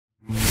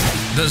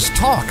Does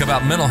talk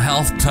about mental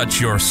health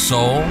touch your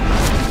soul?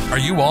 Are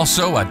you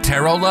also a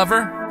tarot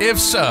lover? If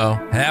so,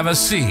 have a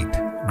seat,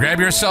 grab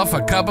yourself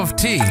a cup of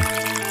tea,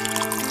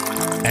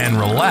 and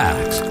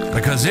relax,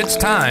 because it's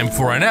time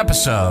for an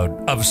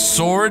episode of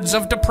Swords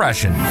of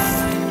Depression,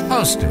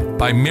 hosted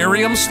by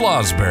Miriam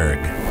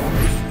Slosberg.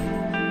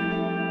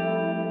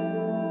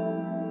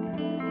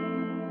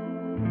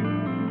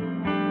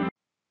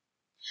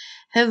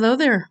 Hello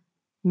there,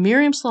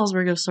 Miriam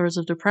Slosberg of Swords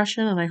of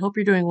Depression, and I hope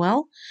you're doing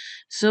well.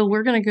 So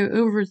we're going to go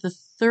over the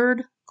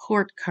third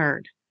court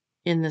card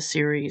in the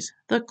series,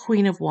 the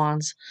Queen of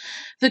Wands.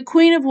 The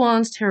Queen of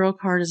Wands tarot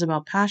card is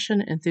about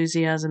passion,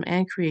 enthusiasm,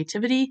 and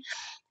creativity.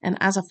 And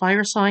as a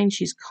fire sign,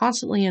 she's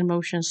constantly in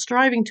motion,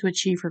 striving to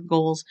achieve her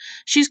goals.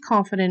 She's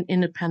confident,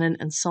 independent,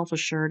 and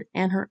self-assured,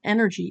 and her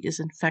energy is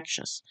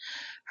infectious.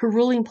 Her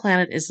ruling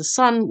planet is the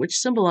sun, which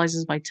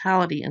symbolizes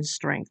vitality and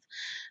strength.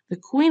 The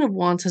Queen of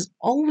Wands has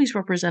always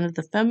represented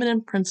the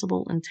feminine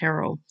principle in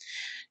tarot.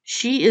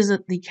 She is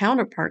the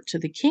counterpart to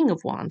the King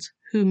of Wands,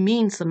 who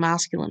means the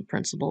masculine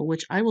principle,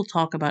 which I will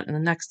talk about in the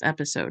next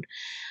episode.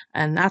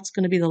 And that's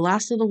going to be the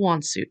last of the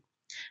wand suit.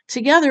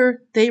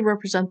 Together, they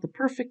represent the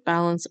perfect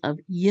balance of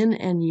yin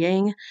and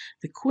yang.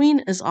 The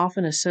queen is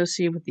often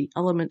associated with the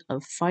element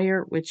of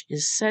fire, which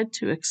is said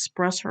to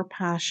express her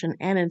passion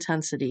and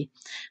intensity.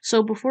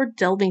 So before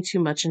delving too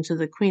much into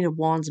the Queen of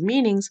Wands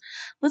meanings,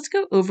 let's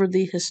go over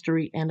the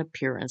history and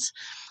appearance.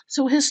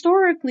 So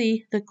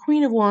historically, the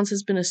Queen of Wands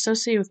has been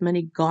associated with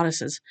many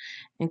goddesses,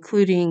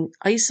 including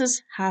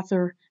Isis,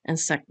 Hathor, and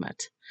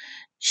Sekhmet.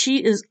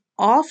 She is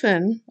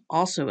often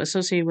also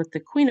associated with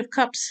the Queen of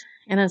Cups,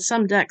 and in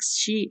some decks,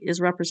 she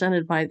is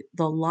represented by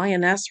the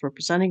lioness,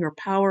 representing her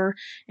power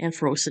and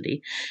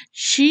ferocity.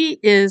 She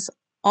is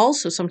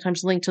also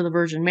sometimes linked to the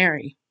Virgin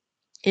Mary.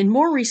 In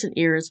more recent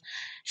years,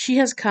 she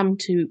has come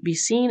to be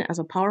seen as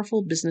a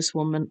powerful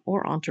businesswoman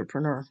or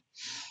entrepreneur.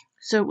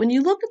 So when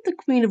you look at the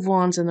Queen of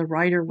Wands in the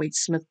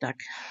Rider-Waite-Smith deck,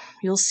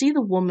 you'll see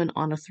the woman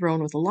on a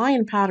throne with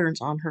lion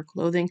patterns on her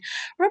clothing,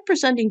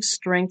 representing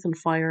strength and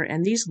fire,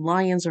 and these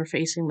lions are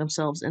facing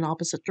themselves in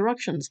opposite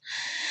directions.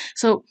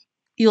 So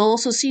you'll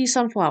also see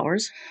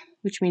sunflowers,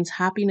 which means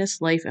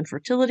happiness, life, and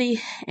fertility,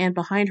 and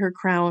behind her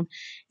crown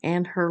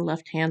and her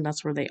left hand,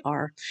 that's where they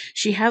are.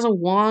 She has a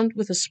wand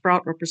with a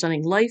sprout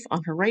representing life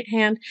on her right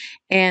hand,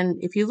 and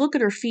if you look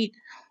at her feet,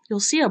 you'll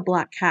see a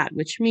black cat,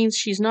 which means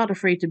she's not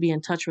afraid to be in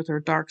touch with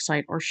her dark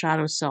side or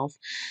shadow self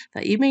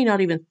that you may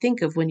not even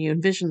think of when you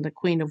envision the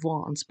Queen of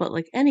Wands. But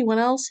like anyone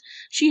else,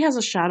 she has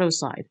a shadow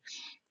side.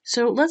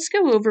 So let's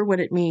go over what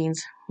it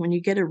means when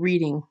you get a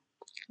reading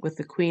with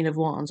the Queen of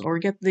Wands, or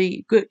get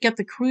the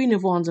Queen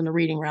of Wands in a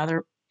reading,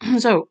 rather.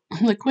 So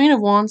the Queen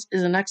of Wands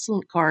is an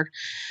excellent card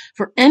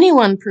for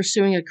anyone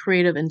pursuing a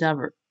creative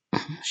endeavor.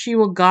 She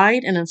will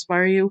guide and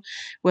inspire you,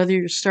 whether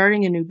you're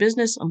starting a new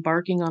business,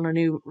 embarking on a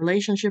new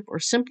relationship, or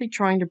simply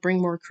trying to bring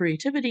more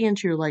creativity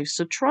into your life.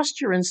 So trust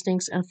your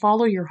instincts and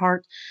follow your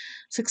heart.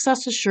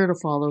 Success is sure to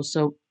follow.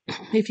 So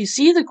if you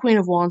see the Queen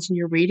of Wands in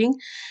your reading,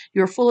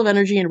 you're full of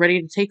energy and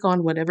ready to take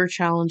on whatever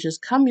challenges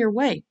come your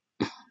way.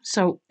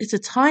 So it's a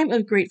time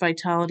of great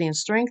vitality and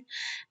strength.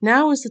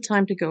 Now is the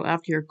time to go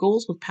after your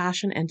goals with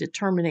passion and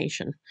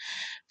determination.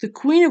 The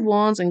Queen of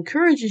Wands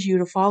encourages you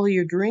to follow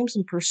your dreams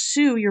and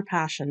pursue your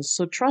passions.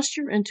 So trust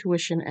your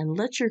intuition and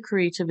let your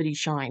creativity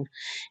shine.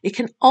 It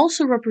can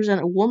also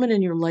represent a woman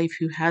in your life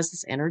who has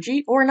this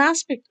energy, or an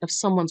aspect of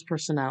someone's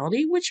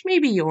personality, which may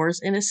be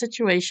yours, in a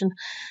situation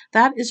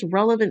that is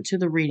relevant to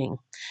the reading.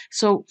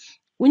 So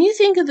when you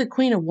think of the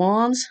Queen of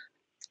Wands,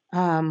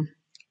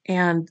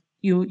 and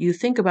you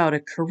think about a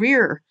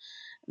career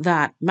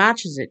that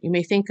matches it. You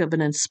may think of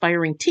an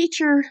inspiring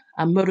teacher,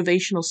 a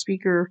motivational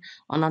speaker,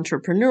 an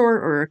entrepreneur,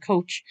 or a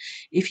coach.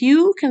 If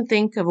you can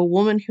think of a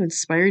woman who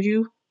inspired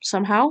you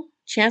somehow,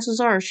 chances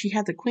are she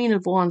had the Queen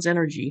of Wands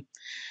energy.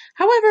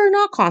 However,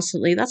 not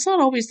constantly. That's not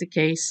always the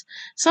case.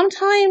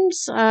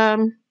 Sometimes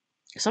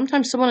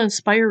someone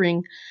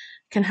inspiring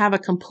can have a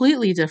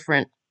completely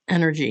different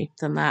energy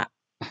than that.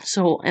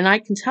 So, and I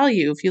can tell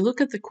you, if you look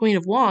at the Queen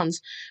of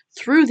Wands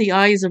through the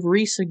eyes of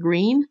Risa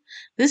Green,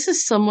 this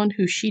is someone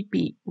who she'd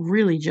be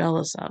really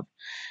jealous of,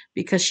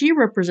 because she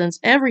represents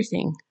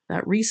everything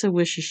that Risa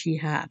wishes she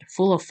had.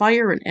 Full of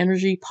fire and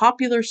energy,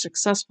 popular,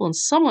 successful, and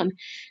someone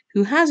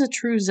who has a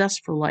true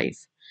zest for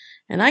life.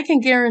 And I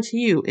can guarantee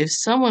you, if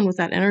someone with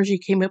that energy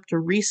came up to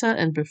Risa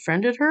and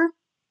befriended her,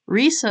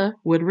 Risa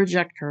would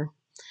reject her.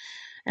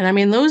 And I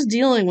mean, those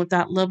dealing with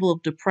that level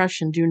of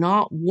depression do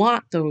not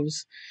want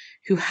those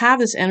who have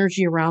this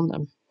energy around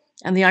them.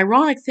 And the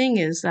ironic thing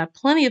is that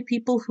plenty of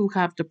people who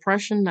have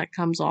depression that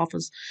comes off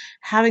as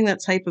having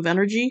that type of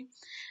energy,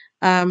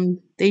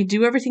 they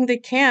do everything they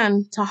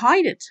can to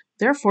hide it.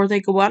 Therefore, they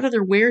go out of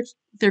their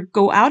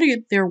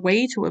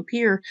way to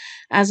appear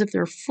as if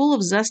they're full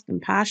of zest and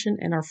passion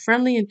and are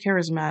friendly and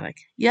charismatic,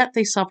 yet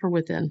they suffer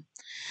within.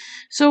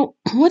 So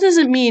what does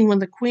it mean when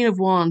the Queen of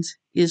Wands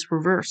is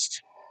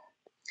reversed?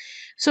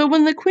 So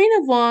when the Queen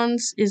of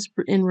Wands is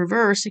in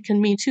reverse, it can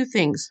mean two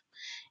things.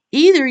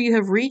 Either you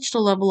have reached a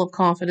level of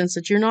confidence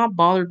that you're not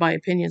bothered by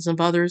opinions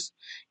of others,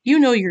 you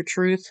know your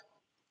truth,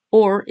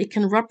 Or it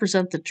can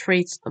represent the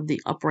traits of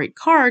the upright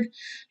card,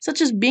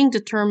 such as being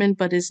determined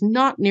but is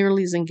not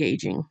nearly as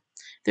engaging.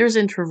 There's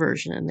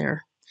introversion in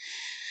there.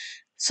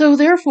 So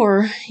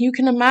therefore, you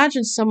can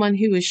imagine someone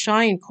who is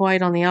shy and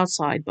quiet on the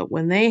outside, but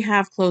when they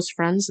have close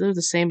friends, they're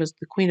the same as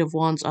the Queen of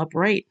Wands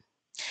upright.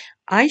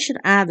 I should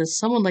add that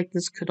someone like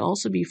this could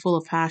also be full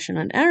of passion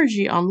and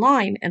energy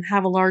online and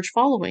have a large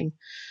following,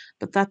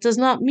 but that does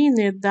not mean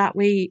they're that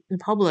way in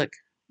public,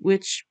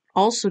 which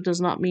also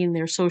does not mean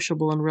they're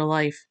sociable in real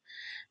life.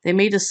 They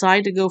may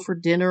decide to go for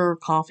dinner or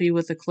coffee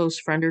with a close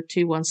friend or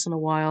two once in a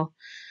while.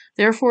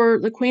 Therefore,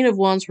 the Queen of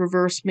Wands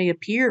reverse may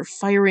appear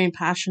fiery and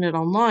passionate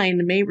online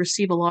and may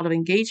receive a lot of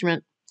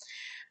engagement.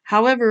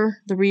 However,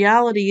 the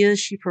reality is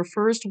she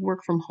prefers to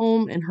work from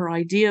home, and her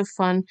idea of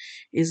fun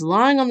is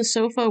lying on the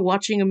sofa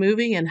watching a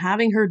movie and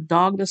having her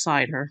dog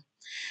beside her.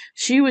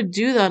 She would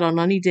do that on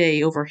any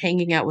day over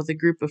hanging out with a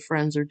group of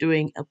friends or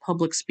doing a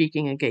public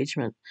speaking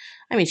engagement.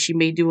 I mean, she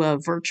may do a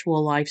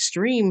virtual live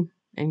stream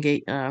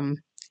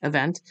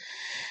event.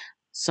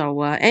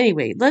 So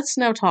anyway, let's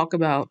now talk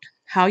about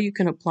how you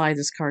can apply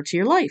this card to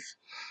your life.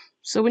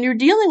 So when you're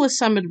dealing with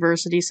some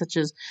adversity, such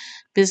as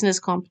business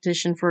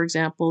competition, for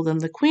example, then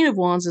the Queen of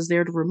Wands is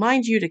there to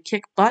remind you to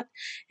kick butt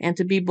and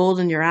to be bold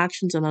in your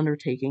actions and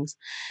undertakings.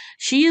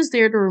 She is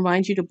there to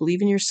remind you to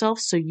believe in yourself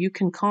so you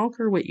can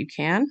conquer what you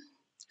can.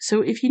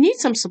 So if you need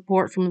some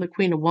support from the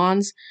Queen of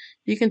Wands,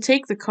 you can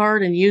take the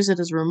card and use it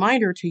as a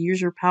reminder to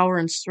use your power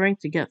and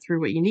strength to get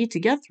through what you need to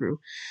get through.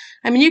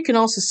 I mean, you can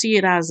also see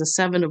it as a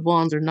 7 of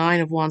Wands or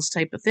 9 of Wands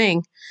type of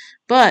thing,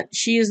 but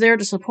she is there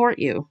to support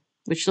you,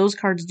 which those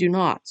cards do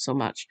not so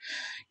much.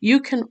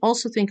 You can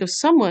also think of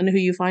someone who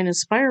you find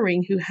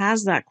inspiring who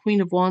has that Queen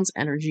of Wands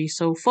energy,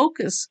 so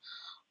focus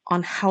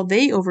on how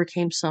they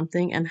overcame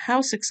something and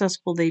how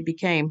successful they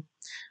became.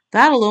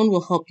 That alone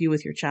will help you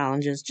with your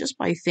challenges just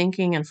by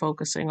thinking and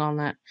focusing on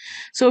that.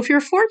 So if you're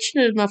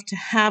fortunate enough to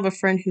have a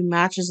friend who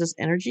matches this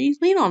energy,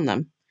 lean on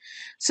them.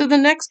 So the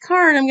next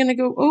card I'm going to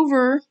go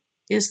over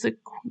is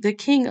the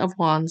King of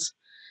Wands.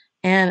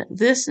 And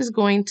this is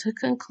going to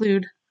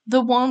conclude the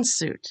Wand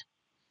suit.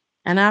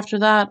 And after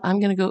that, I'm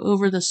going to go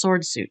over the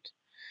Sword suit.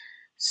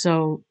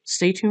 So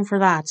stay tuned for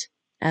that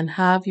and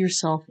have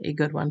yourself a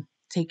good one.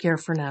 Take care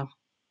for now.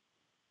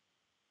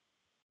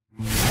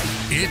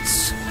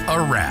 It's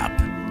a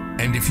wrap.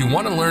 And if you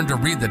want to learn to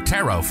read the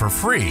tarot for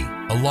free,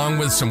 along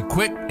with some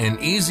quick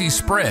and easy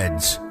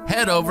spreads,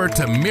 head over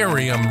to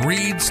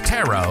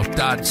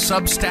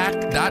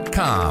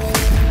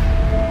MiriamReadsTarot.substack.com.